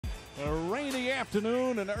A rainy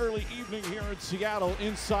afternoon and early evening here in Seattle.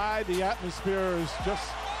 Inside, the atmosphere is just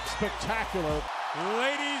spectacular.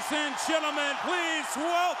 Ladies and gentlemen, please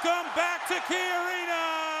welcome back to Key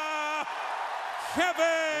Arena,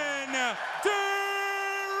 Kevin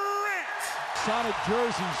Durant. Sonic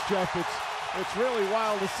jerseys, Jeff. It's really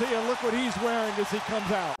wild to see, and look what he's wearing as he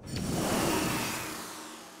comes out.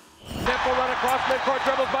 Temple run across midcourt,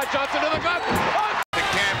 dribbles by Johnson to the gut. Oh! The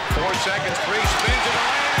Kemp, 4 seconds, 3 spins it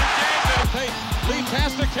around. Lead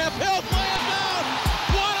pass to Kemp, Hill, play it down.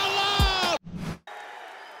 What a lob!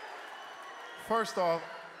 First off,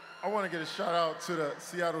 I want to get a shout out to the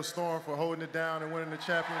Seattle Storm for holding it down and winning the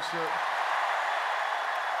championship.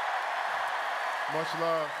 Much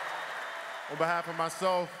love. On behalf of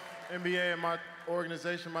myself, NBA, and my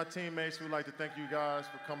organization, my teammates, we'd like to thank you guys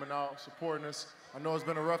for coming out, supporting us. I know it's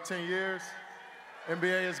been a rough 10 years.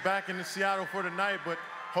 NBA is back in Seattle for tonight, but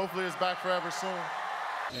hopefully it's back forever soon.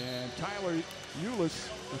 And Tyler Ulis,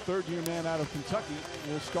 the third-year man out of Kentucky,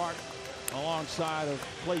 will start alongside of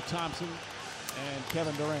Klay Thompson and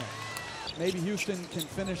Kevin Durant. Maybe Houston can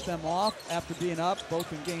finish them off after being up,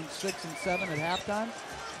 both in games 6 and 7 at halftime.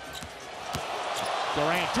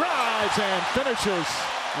 Durant drives and finishes,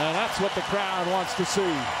 and that's what the crowd wants to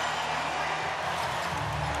see.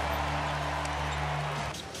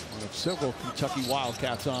 One of several Kentucky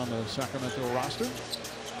Wildcats on the Sacramento roster.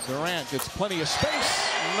 Durant gets plenty of space.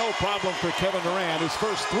 No problem for Kevin Durant. His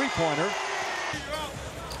first three-pointer.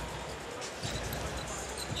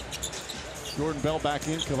 Jordan Bell back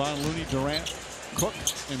in. Kevon Looney, Durant, Cook,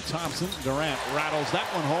 and Thompson. Durant rattles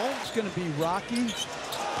that one home. It's going to be rocky.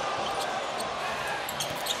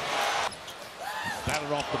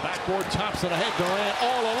 Batted off the backboard. Thompson ahead. Durant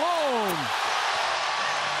all alone.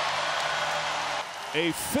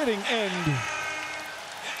 A fitting end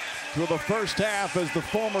to the first half as the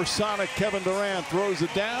former Sonic Kevin Durant throws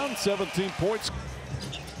it down. 17 points.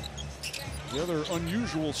 The other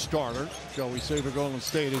unusual starter, shall we say, for Golden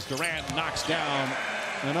State is Durant knocks down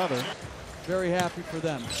another. Very happy for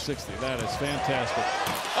them. 60. That is fantastic.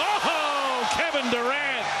 Oh, Kevin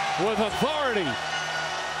Durant with authority.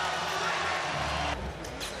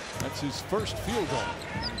 That's his first field goal.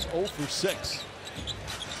 He's 0 for 6.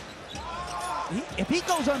 If he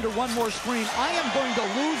goes under one more screen, I am going to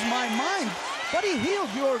lose my mind. Buddy Hield,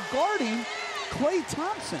 you're guarding Klay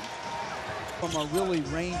Thompson from a really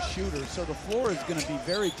range shooter, so the floor is going to be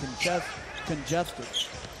very congested.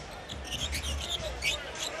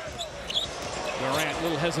 Durant,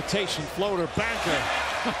 little hesitation, floater, banker.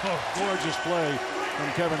 Gorgeous play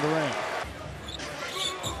from Kevin Durant.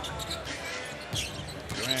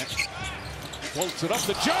 Durant floats it up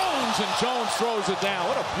to Jones, and Jones throws it down.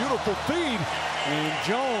 What a beautiful feed. And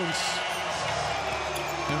Jones,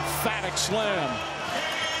 emphatic slam.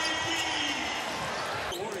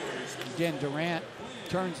 Again, Durant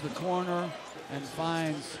turns the corner and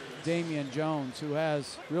finds Damian Jones, who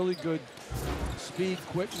has really good speed,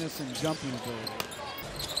 quickness, and jumping ability.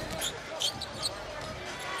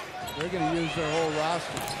 They're going to use their whole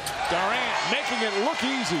roster. Durant making it look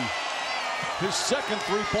easy. His second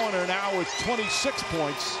three-pointer now with 26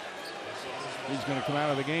 points. He's going to come out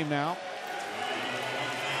of the game now.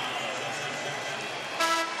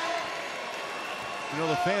 You know,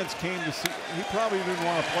 the fans came to see. He probably didn't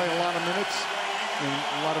want to play a lot of minutes in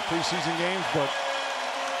a lot of preseason games, but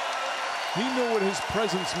he knew what his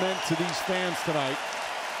presence meant to these fans tonight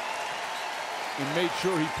and made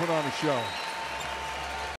sure he put on a show.